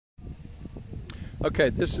Okay,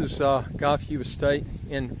 this is Golfview Estate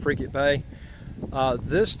in Frigate Bay.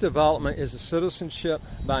 This development is a Citizenship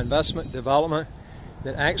by investment development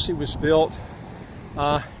that actually was built.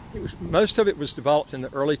 Most of it was developed in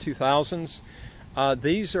the early 2000s.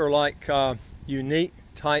 These are like unique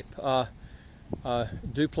type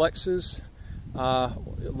duplexes.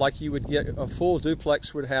 Like you would get a full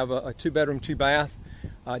duplex would have a 2-bedroom, 2-bath.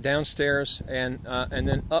 Downstairs and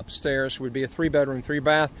then upstairs would be a 3-bedroom,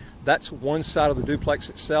 3-bath. That's one side of the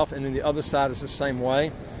duplex itself, and then the other side is the same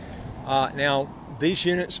way. Now these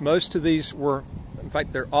units, most of these were, in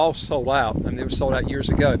fact, they're all sold out. I mean, they were sold out years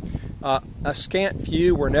ago. A scant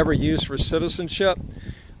few were never used for citizenship,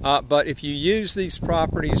 but if you use these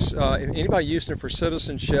properties, if anybody used them for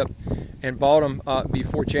citizenship and bought them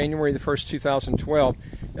before January the 1st, 2012,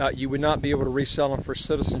 you would not be able to resell them for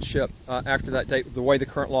citizenship after that date, the way the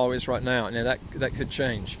current law is right now. Now that could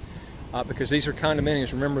change because these are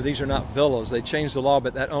condominiums. Remember, these are not villas. They changed the law,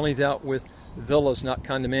 but that only dealt with villas, not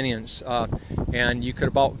condominiums. And you could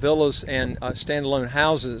have bought villas and standalone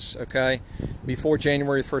houses, okay, before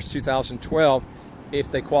January 1st, 2012,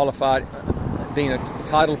 if they qualified being a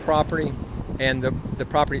titled property and the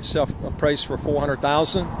property itself appraised for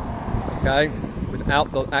 $400,000, okay,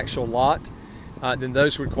 without the actual lot. Then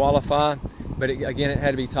those would qualify, but again, it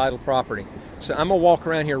had to be titled property. So I'm gonna walk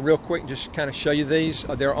around here real quick and just kind of show you these.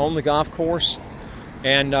 They're on the golf course.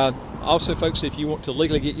 And also, folks, if you want to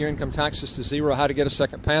legally get your income taxes to zero, how to get a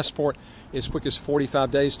second passport as quick as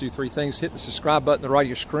 45 days, do 3 things. Hit the subscribe button on the right of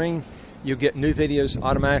your screen. You'll get new videos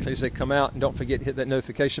automatically as they come out. And don't forget to hit that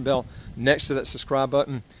notification bell next to that subscribe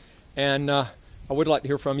button. And I would like to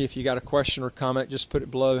hear from you. If you got a question or comment, just put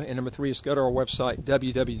it below. And number 3 is go to our website,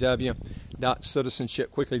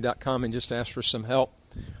 www.citizenshipquickly.com, and just ask for some help.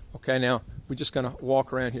 Okay, now we're just going to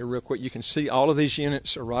walk around here real quick. You can see all of these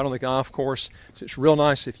units are right on the golf course. So it's real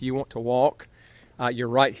nice if you want to walk. You're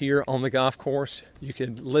right here on the golf course. You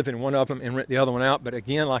could live in one of them and rent the other one out. But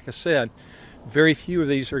again, like I said, very few of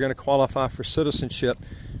these are going to qualify for citizenship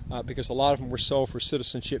because a lot of them were sold for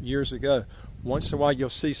citizenship years ago. Once in a while, you'll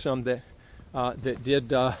see some that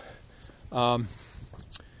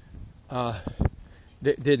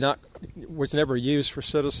was never used for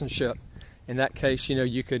citizenship. In that case,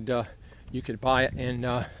 you could buy it and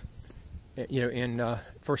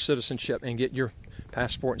for citizenship and get your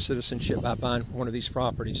passport and citizenship by buying one of these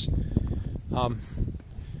properties.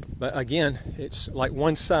 But again, it's like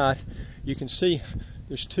one side. You can see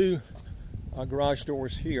there's 2 garage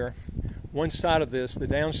doors here. One side of this, the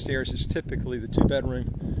downstairs, is typically the 2-bedroom,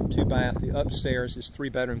 2-bath. The upstairs is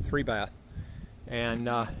 3-bedroom, 3-bath. And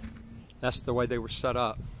that's the way they were set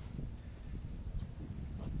up.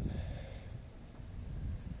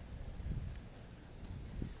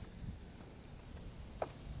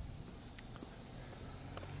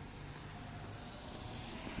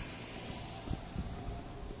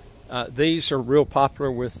 These are real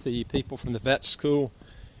popular with the people from the vet school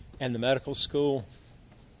and the medical school.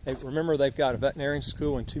 Remember, they've got a veterinarian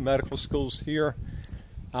school and 2 medical schools here,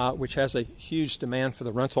 which has a huge demand for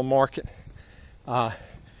the rental market.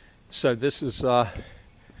 So this is,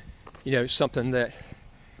 something that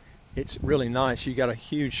it's really nice. You got a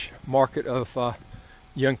huge market of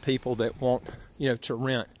young people that want, to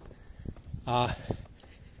rent.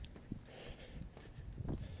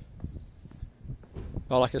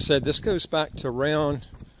 Well, like I said, this goes back to around,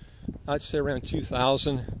 I'd say around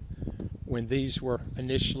 2000, when these were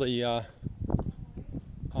initially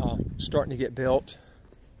starting to get built.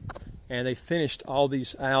 And they finished all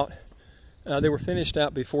these out. They were finished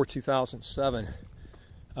out before 2007,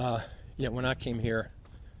 when I came here.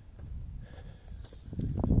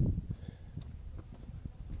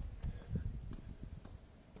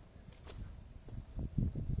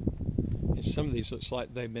 And some of these looks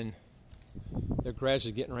like they're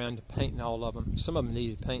gradually getting around to painting all of them. Some of them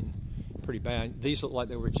needed painting pretty bad. These look like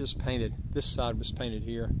they were just painted. This side was painted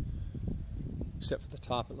here, except for the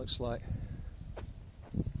top, it looks like.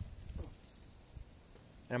 And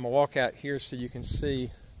I'm going to walk out here so you can see.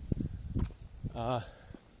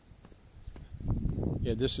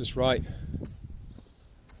 This is right.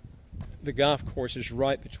 The golf course is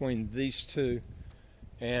right between these 2,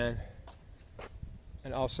 and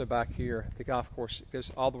also back here, the golf course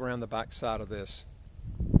goes all the way around the back side of this.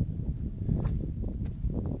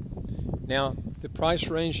 Now, the price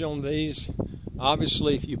range on these,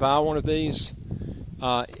 obviously, if you buy one of these,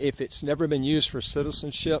 if it's never been used for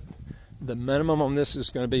citizenship, the minimum on this is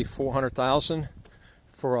going to be $400,000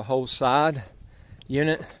 for a whole side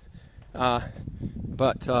unit. But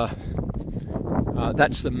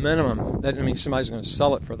that's the minimum. That doesn't mean somebody's going to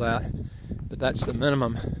sell it for that, but that's the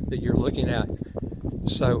minimum that you're looking at.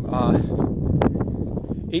 So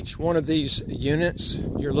Each one of these units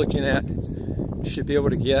you're looking at should be able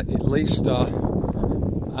to get at least,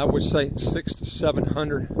 I would say, 600 to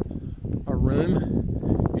 700 a room,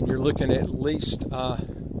 and you're looking at least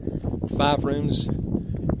 5 rooms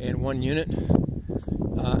in one unit.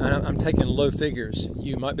 And I'm taking low figures.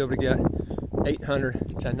 You might be able to get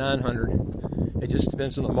 800 to 900. It just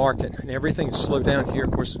depends on the market, and everything is slowed down here,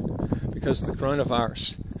 of course, because of the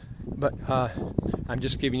coronavirus. But I'm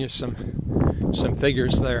just giving you some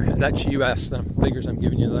figures there, and that's U.S. figures I'm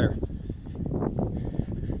giving you there.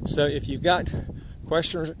 So if you've got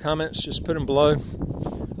questions or comments, just put them below.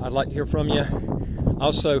 I'd like to hear from you.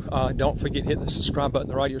 Also, don't forget to hit the subscribe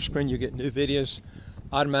button right on your screen. You'll get new videos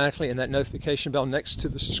automatically, and that notification bell next to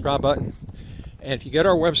the subscribe button. And if you go to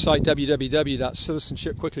our website,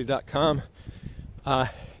 www.citizenshipquickly.com,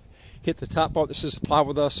 hit the top bar that says apply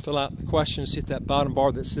with us, fill out the questions, hit that bottom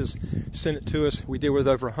bar that says send it to us. We deal with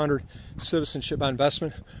over 100 citizenship by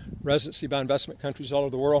investment, residency by investment countries all over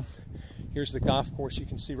the world. Here's the golf course you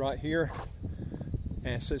can see right here.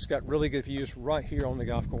 And so it's got really good views right here on the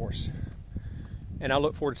golf course. And I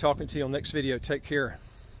look forward to talking to you on the next video. Take care.